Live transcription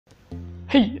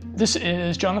Hey, this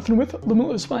is Jonathan with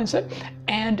Limitless Mindset,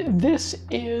 and this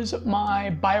is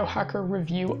my biohacker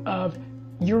review of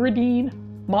uridine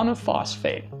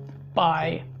monophosphate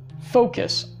by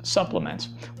Focus Supplements,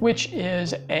 which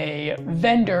is a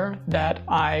vendor that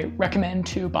I recommend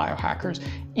to biohackers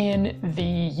in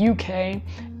the UK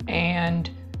and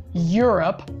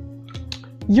Europe.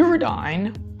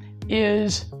 Uridine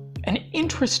is an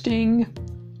interesting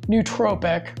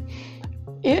nootropic.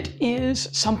 It is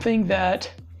something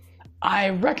that I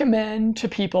recommend to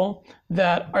people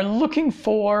that are looking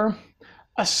for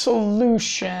a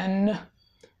solution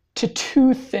to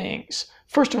two things.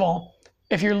 First of all,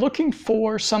 if you're looking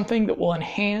for something that will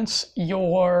enhance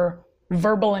your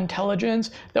verbal intelligence,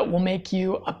 that will make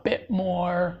you a bit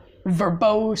more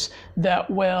verbose, that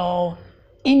will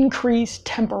increase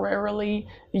temporarily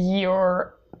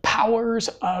your powers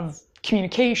of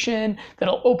communication,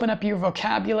 that'll open up your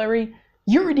vocabulary,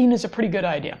 uridine is a pretty good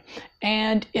idea.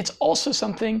 And it's also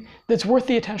something that's worth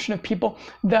the attention of people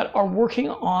that are working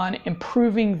on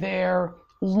improving their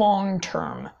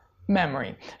long-term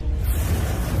memory.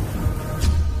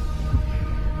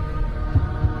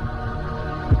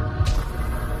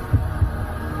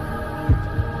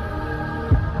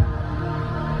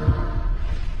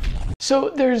 So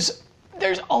there's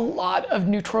a lot of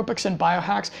nootropics and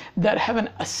biohacks that have an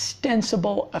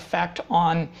ostensible effect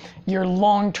on your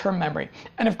long-term memory.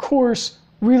 And of course,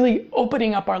 really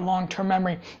opening up our long-term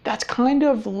memory, that's kind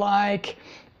of like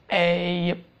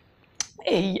a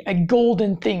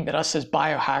golden thing that us as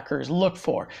biohackers look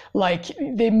for. Like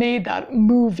they made that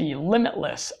movie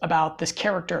Limitless about this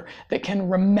character that can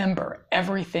remember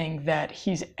everything that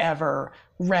he's ever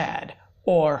read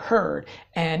or heard,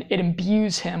 and it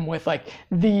imbues him with like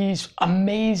these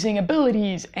amazing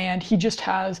abilities, and he just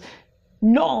has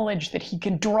knowledge that he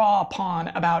can draw upon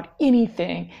about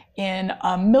anything in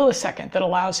a millisecond that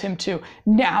allows him to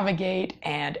navigate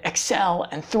and excel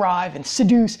and thrive and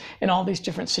seduce in all these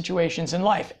different situations in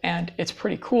life. And it's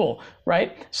pretty cool,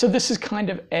 right? So this is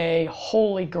kind of a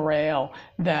holy grail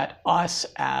that us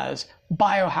as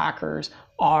biohackers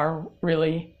are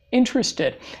really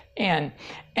interested in.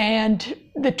 And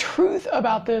the truth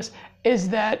about this is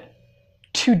that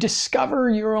to discover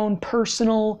your own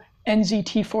personal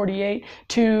NZT48,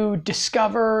 to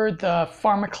discover the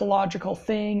pharmacological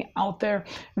thing out there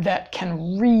that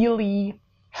can really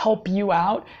help you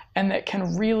out and that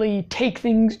can really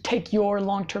take your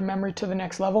long-term memory to the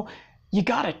next level, you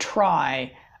gotta try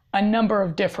a number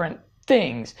of different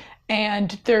things.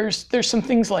 And there's some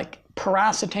things like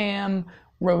paracetam,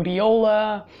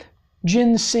 rhodiola,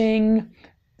 ginseng.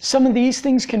 Some of these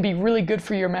things can be really good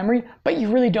for your memory, but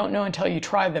you really don't know until you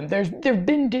try them. There've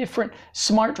been different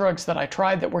smart drugs that I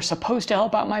tried that were supposed to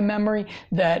help out my memory,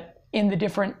 that in the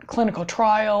different clinical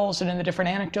trials and in the different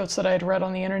anecdotes that I had read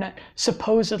on the internet,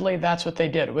 supposedly that's what they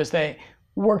did, was they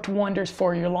worked wonders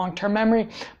for your long-term memory.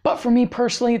 But for me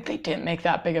personally, they didn't make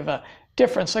that big of a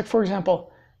difference. Like for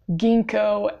example,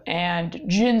 ginkgo and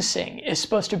ginseng is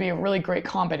supposed to be a really great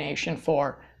combination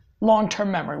for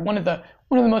long-term memory. One of the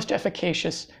most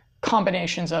efficacious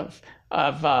combinations of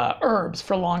herbs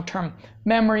for long-term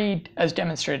memory, as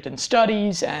demonstrated in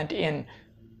studies and in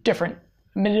different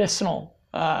medicinal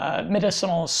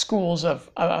schools of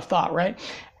thought, right?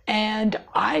 And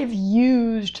I've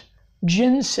used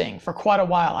ginseng for quite a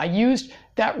while. I used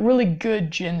that really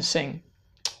good ginseng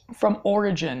from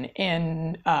Origin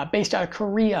based out of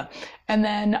Korea, and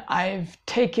then I've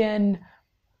taken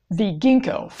the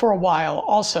ginkgo for a while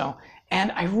also,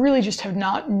 and I really just have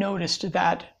not noticed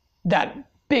that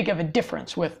big of a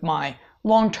difference with my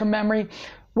long-term memory.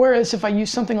 Whereas if I use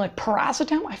something like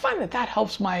paracetam, I find that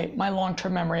helps my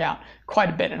long-term memory out quite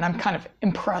a bit, and I'm kind of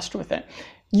impressed with it.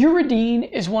 Uridine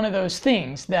is one of those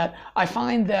things that I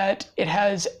find that it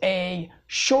has a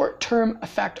short-term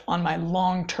effect on my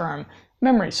long-term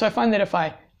memory. So I find that if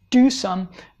I do some,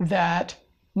 that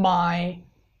my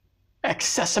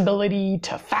accessibility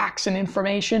to facts and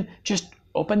information just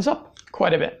opens up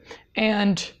quite a bit.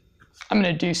 And I'm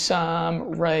going to do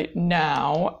some right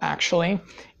now, actually.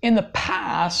 In the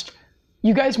past,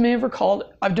 you guys may have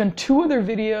recalled, I've done two other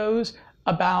videos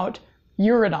about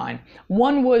uridine.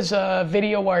 One was a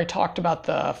video where I talked about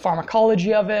the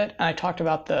pharmacology of it, and I talked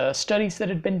about the studies that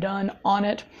had been done on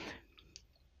it.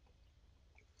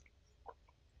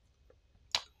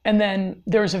 And then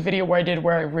there was a video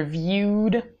where I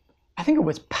reviewed, I think it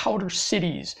was Powder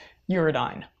City's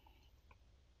uridine.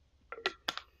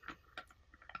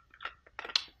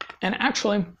 And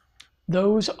actually,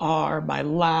 those are my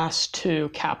last two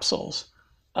capsules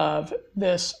of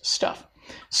this stuff.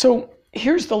 So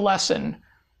here's the lesson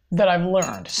that I've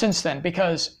learned since then,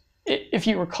 because if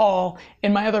you recall,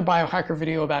 in my other biohacker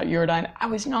video about uridine, I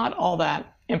was not all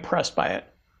that impressed by it.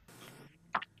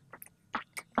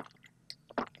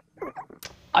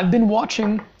 I've been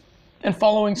watching and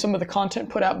following some of the content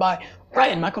put out by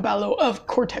Ryan Michael Ballo of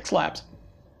Cortex Labs.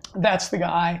 That's the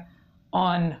guy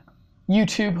on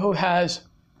YouTube who has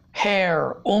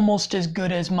hair almost as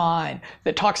good as mine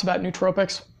that talks about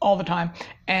nootropics all the time.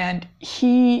 And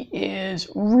he is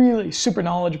really super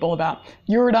knowledgeable about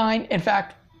uridine. In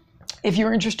fact, if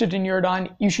you're interested in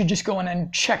uridine, you should just go in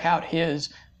and check out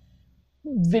his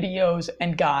videos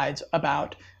and guides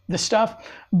about the stuff.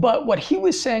 But what he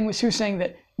was saying was, he was saying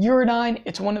that uridine,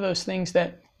 it's one of those things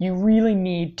that you really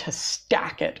need to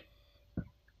stack it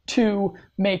to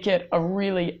make it a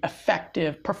really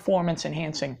effective, performance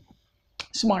enhancing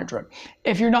smart drug.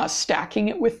 If you're not stacking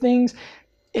it with things,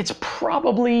 it's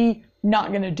probably not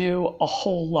going to do a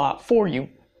whole lot for you,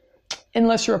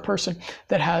 unless you're a person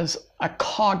that has a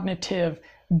cognitive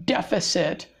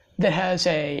deficit, that has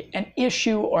an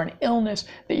issue or an illness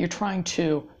that you're trying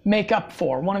to make up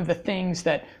for. One of the things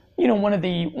that, one of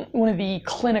the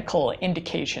clinical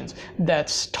indications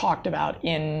that's talked about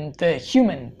in the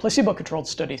human placebo-controlled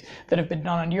studies that have been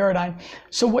done on uridine.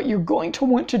 So what you're going to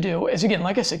want to do is, again,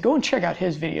 like I said, go and check out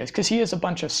his videos, because he has a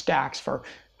bunch of stacks for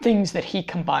things that he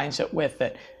combines it with,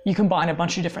 that you combine a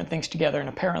bunch of different things together, and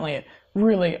apparently it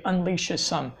really unleashes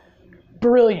some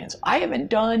brilliance. I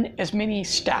haven't done as many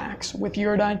stacks with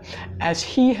uridine as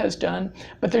he has done,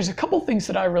 but there's a couple things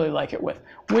that I really like it with,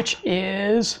 which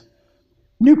is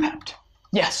Noopept.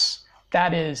 Yes,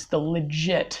 that is the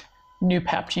legit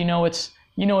Noopept.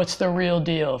 It's the real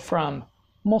deal from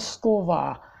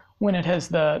Moscova when it has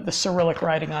the Cyrillic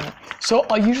writing on it. So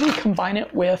I'll usually combine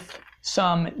it with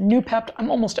some Noopept.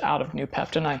 I'm almost out of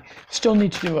Noopept, and I still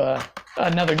need to do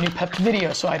another Noopept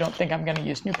video, so I don't think I'm going to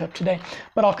use Noopept today.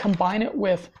 But I'll combine it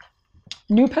with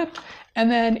Noopept, and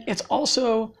then it's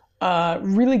also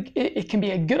it can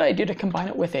be a good idea to combine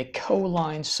it with a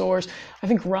choline source. I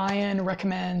think Ryan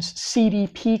recommends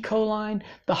CDP choline,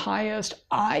 the highest.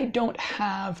 I don't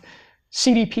have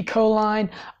CDP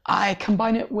choline. I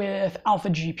combine it with alpha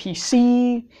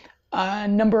GPC a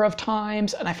number of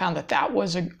times, and I found that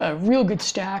was a real good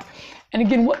stack. And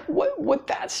again, what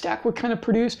that stack would kind of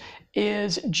produce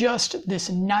is just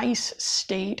this nice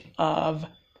state of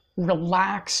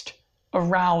relaxed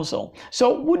arousal.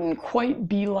 So it wouldn't quite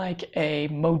be like a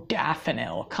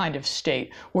modafinil kind of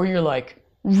state where you're like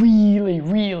really,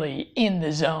 really in the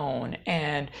zone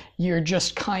and you're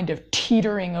just kind of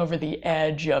teetering over the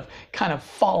edge of kind of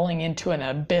falling into an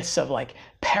abyss of like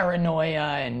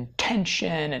paranoia and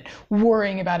tension and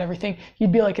worrying about everything.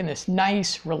 You'd be like in this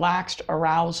nice, relaxed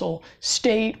arousal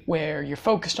state where you're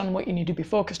focused on what you need to be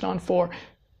focused on for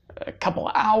a couple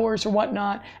of hours or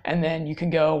whatnot, and then you can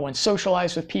go and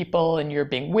socialize with people, and you're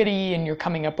being witty and you're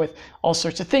coming up with all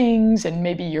sorts of things, and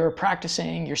maybe you're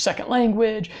practicing your second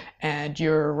language and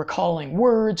you're recalling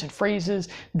words and phrases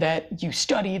that you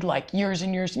studied like years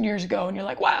and years and years ago, and you're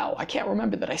like, wow, I can't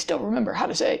remember that. I still remember how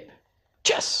to say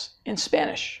chess in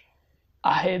Spanish.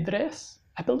 Ajedrez,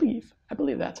 I believe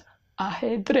that's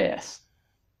ajedrez.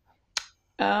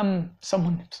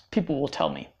 People will tell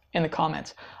me in the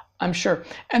comments, I'm sure.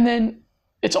 And then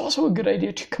it's also a good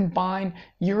idea to combine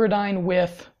uridine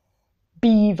with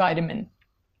B vitamin.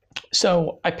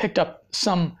 So I picked up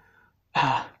some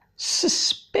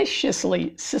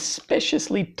suspiciously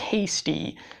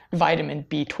tasty vitamin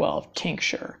B12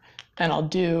 tincture, and I'll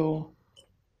do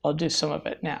some of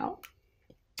it now.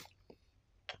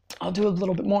 I'll do a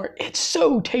little bit more. It's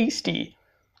so tasty.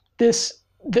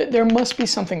 There must be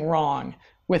something wrong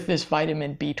with this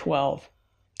vitamin B12.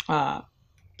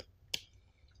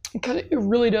 Because it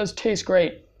really does taste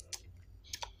great.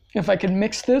 If I could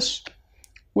mix this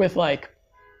with like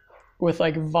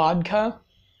vodka,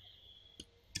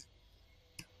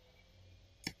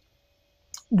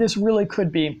 this really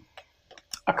could be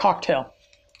a cocktail.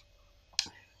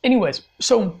 Anyways,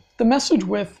 so the message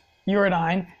with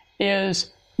uridine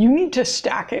is you need to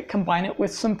stack it, combine it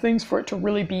with some things for it to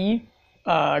really be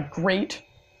a great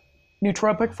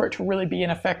nootropic, for it to really be an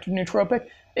effective nootropic.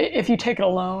 If you take it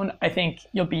alone, I think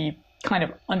you'll be kind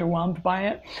of underwhelmed by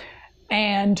it.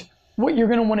 And what you're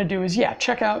going to want to do is,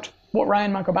 check out what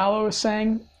Ryan Michael Ballo is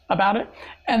saying about it.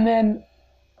 And then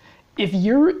if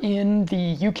you're in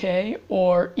the UK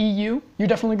or EU, you're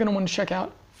definitely going to want to check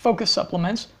out Focus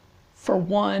Supplements for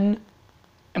one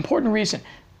important reason.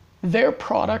 Their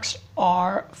products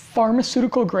are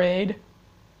pharmaceutical grade,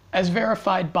 as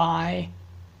verified by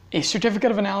a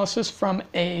certificate of analysis from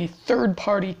a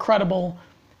third-party credible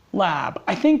lab.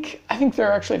 I think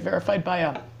they're actually verified by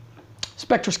a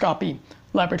spectroscopy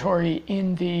laboratory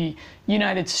in the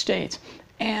United States.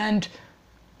 And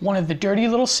one of the dirty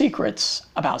little secrets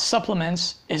about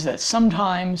supplements is that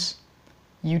sometimes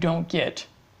you don't get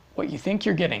what you think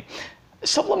you're getting.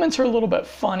 Supplements are a little bit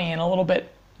funny and a little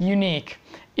bit unique.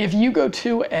 If you go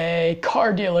to a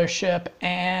car dealership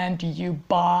and you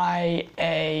buy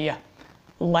a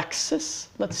Lexus,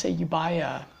 let's say you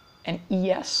buy an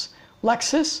ES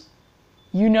Lexus,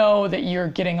 you know that you're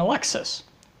getting a Lexus,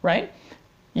 right?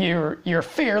 You're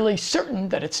fairly certain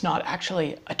that it's not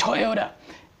actually a Toyota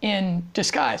in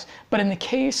disguise. But in the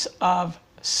case of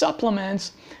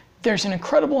supplements, there's an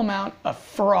incredible amount of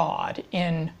fraud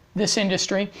in this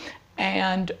industry,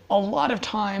 and a lot of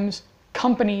times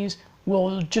companies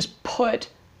will just put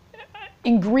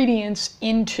ingredients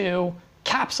into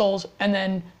capsules and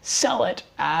then sell it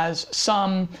as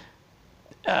some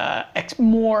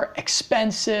more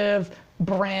expensive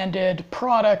branded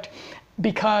product,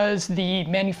 because the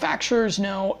manufacturers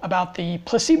know about the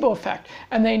placebo effect,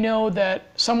 and they know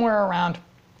that somewhere around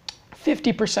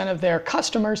 50% of their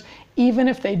customers, even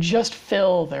if they just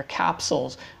fill their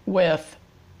capsules with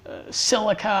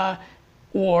silica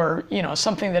or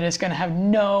something that is going to have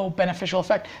no beneficial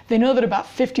effect, they know that about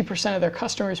 50% of their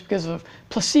customers, because of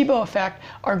placebo effect,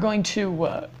 are going to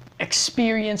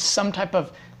experience some type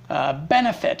of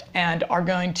benefit and are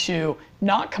going to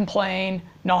not complain,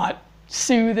 not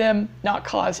sue them, not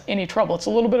cause any trouble. It's a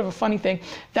little bit of a funny thing.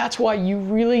 That's why you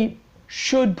really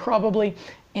should probably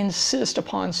insist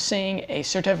upon seeing a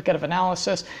certificate of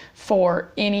analysis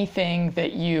for anything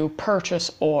that you purchase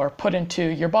or put into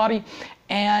your body.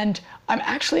 And I'm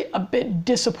actually a bit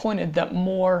disappointed that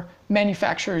more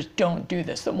manufacturers don't do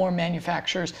this, that more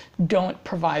manufacturers don't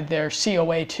provide their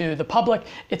COA to the public.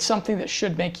 It's something that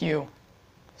should make you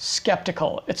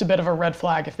skeptical. It's a bit of a red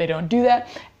flag if they don't do that,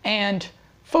 and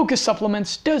Focus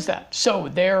Supplements does that. So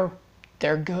they're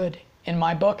good in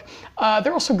my book.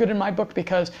 They're also good in my book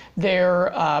because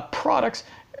their products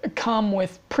come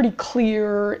with pretty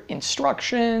clear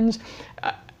instructions.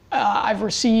 I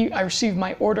received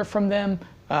my order from them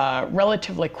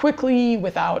relatively quickly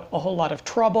without a whole lot of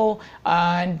trouble,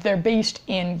 and they're based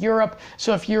in Europe.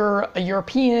 So if you're a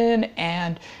European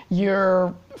and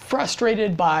you're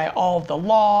frustrated by all of the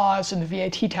laws and the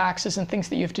VAT taxes and things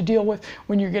that you have to deal with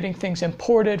when you're getting things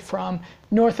imported from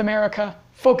North America,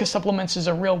 Focus Supplements is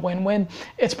a real win-win.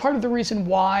 It's part of the reason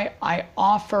why I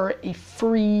offer a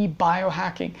free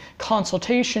biohacking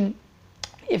consultation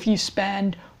if you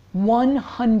spend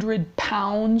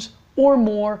 £100 or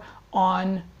more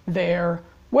on their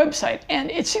website.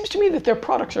 And it seems to me that their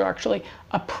products are actually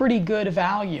a pretty good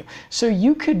value. So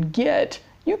you could get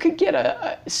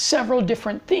several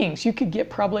different things. You could get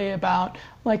probably about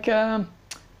like a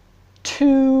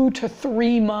 2 to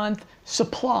 3 month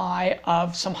supply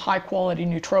of some high quality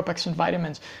nootropics and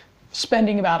vitamins,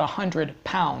 spending about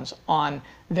 £100 on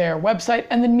their website.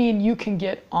 And then me and you can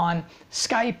get on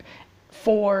Skype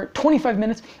for 25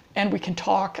 minutes and we can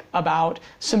talk about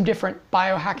some different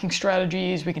biohacking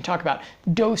strategies. We can talk about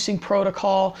dosing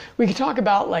protocol. We can talk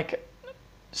about like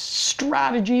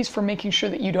strategies for making sure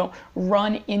that you don't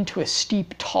run into a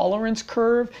steep tolerance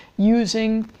curve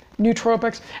using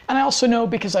nootropics. And I also know,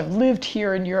 because I've lived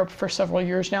here in Europe for several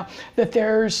years now, that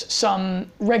there's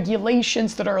some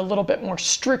regulations that are a little bit more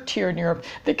strict here in Europe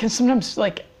that can sometimes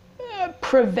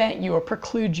prevent you or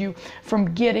preclude you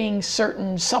from getting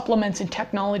certain supplements and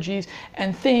technologies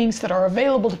and things that are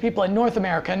available to people in North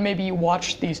America. And maybe you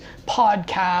watch these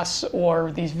podcasts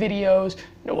or these videos.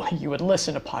 No, you would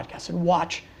listen to podcasts and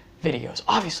watch videos.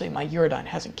 Obviously, my Uridine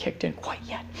hasn't kicked in quite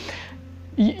yet.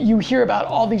 You hear about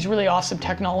all these really awesome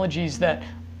technologies that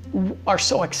are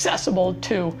so accessible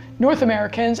to North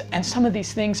Americans, and some of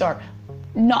these things are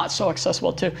not so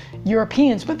accessible to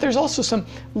Europeans, but there's also some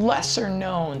lesser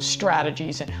known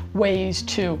strategies and ways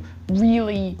to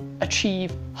really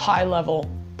achieve high level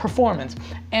performance.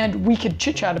 And we could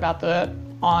chit chat about that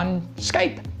on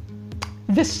Skype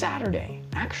this Saturday.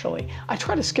 Actually, I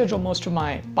try to schedule most of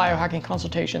my biohacking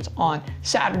consultations on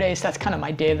Saturdays. That's kind of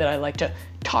my day that I like to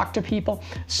talk to people.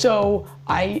 So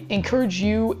I encourage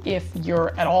you, if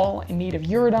you're at all in need of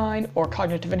Uridine or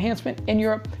cognitive enhancement in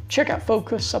Europe, check out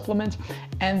Focus Supplements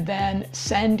and then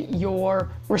send your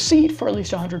receipt for at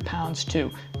least £100 to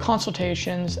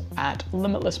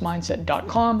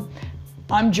consultations@limitlessmindset.com.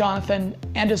 I'm Jonathan,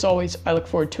 and as always, I look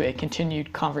forward to a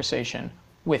continued conversation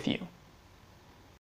with you.